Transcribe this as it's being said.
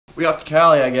We off to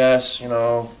Cali, I guess, you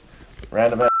know,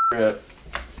 random trip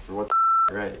for what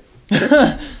the right.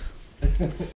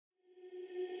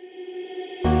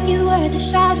 You were the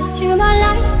shadow to my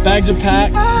light. Bags are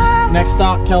packed. Next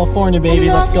stop, California,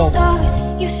 baby. Let's go.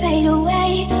 You fade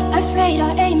away. Afraid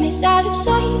our aim is out of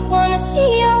sight. Wanna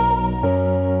see us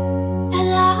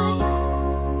alive.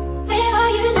 Where are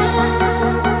you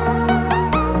now?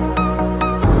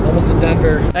 Almost to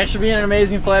Denver. Thanks for being an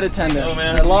amazing flight attendant. Oh,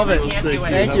 man. I love it. Can't do it.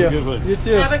 Thank you. You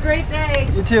too. Have a great day.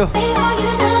 You too. Where are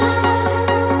you now?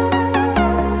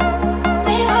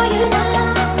 Where are you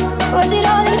now? Was it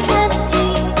all in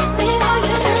fantasy? Where are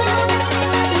you now?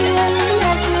 You only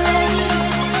graduated.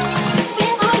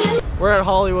 Where are you? We're at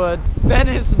Hollywood,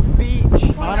 Venice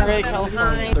Beach, Monterey,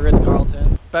 California, the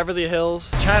Ritz-Carlton, Beverly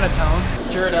Hills, Chinatown,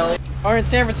 Ghirardelli. We're in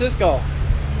San Francisco.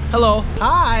 Hello.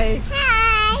 Hi.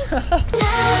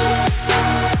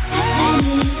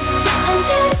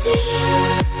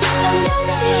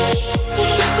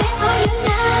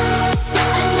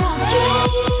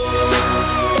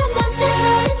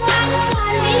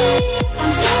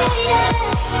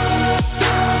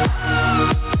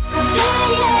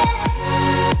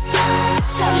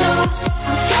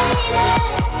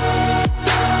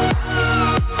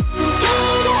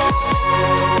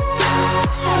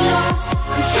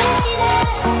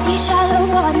 These shallow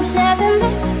waters never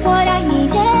meant what I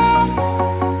needed.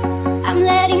 I'm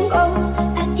letting go,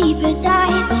 a deeper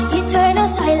dive, eternal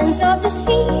silence of the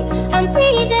sea. I'm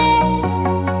breathing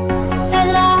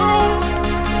alive.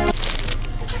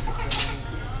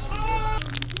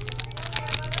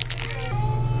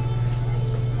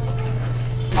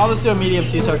 I'll just do a medium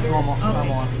sea, so normal.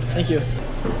 Normal. Thank you.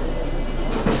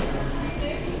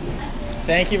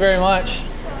 Thank you very much.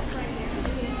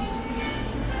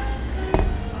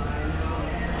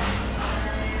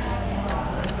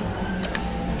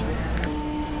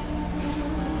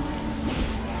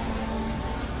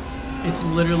 It's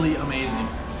literally amazing.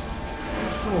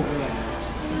 So good.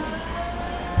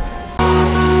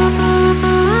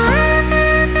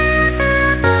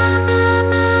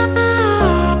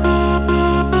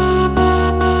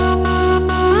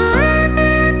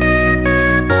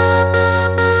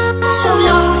 So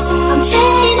lost, I'm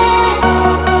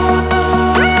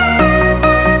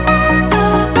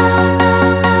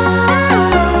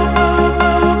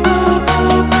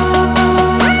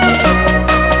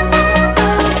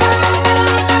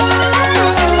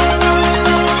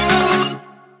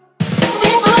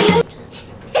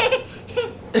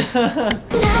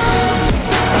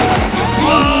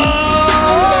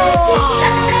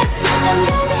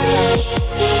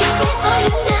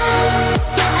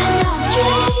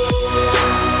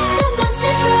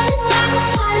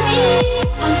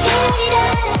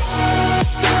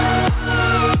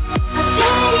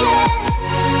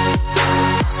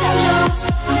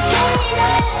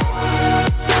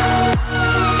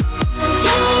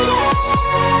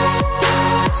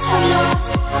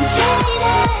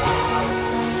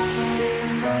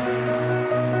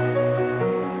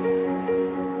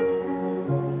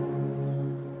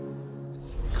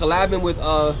Collabing with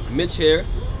Mitch here.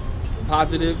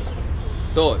 Positive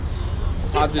thoughts,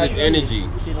 positive energy,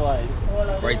 Key to life.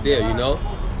 right there. You know,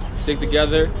 stick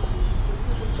together.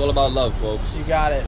 It's all about love, folks. You got it.